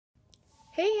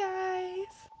Hey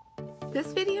guys!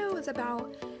 This video is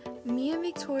about me and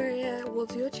Victoria will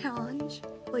do a challenge.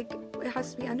 Like, it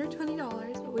has to be under $20,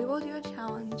 but we will do a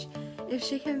challenge if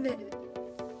she can hit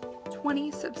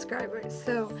 20 subscribers.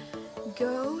 So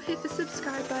go hit the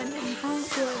subscribe button and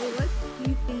comment below what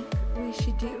you think we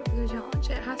should do for the challenge.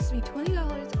 It has to be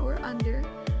 $20 or under.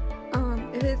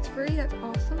 If it's free, that's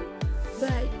awesome,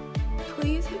 but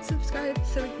please hit subscribe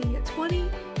so we can get 20,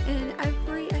 and I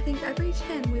think every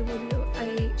 10 we will do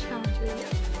a challenge video.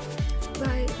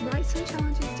 But write some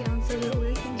challenges down so that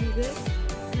we can do this,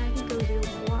 and I think it will be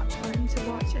a lot of fun to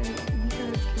watch, and you guys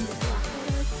can just laugh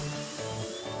at us.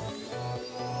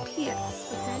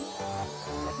 P.S. Okay?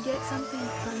 Get something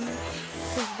fun,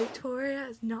 because Victoria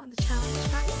is not the challenge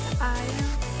type. I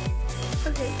am.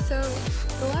 Okay, so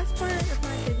the last part of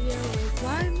my video was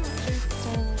why I'm not dressed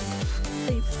all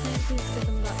please click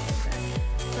the button.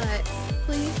 But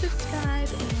please subscribe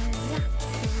and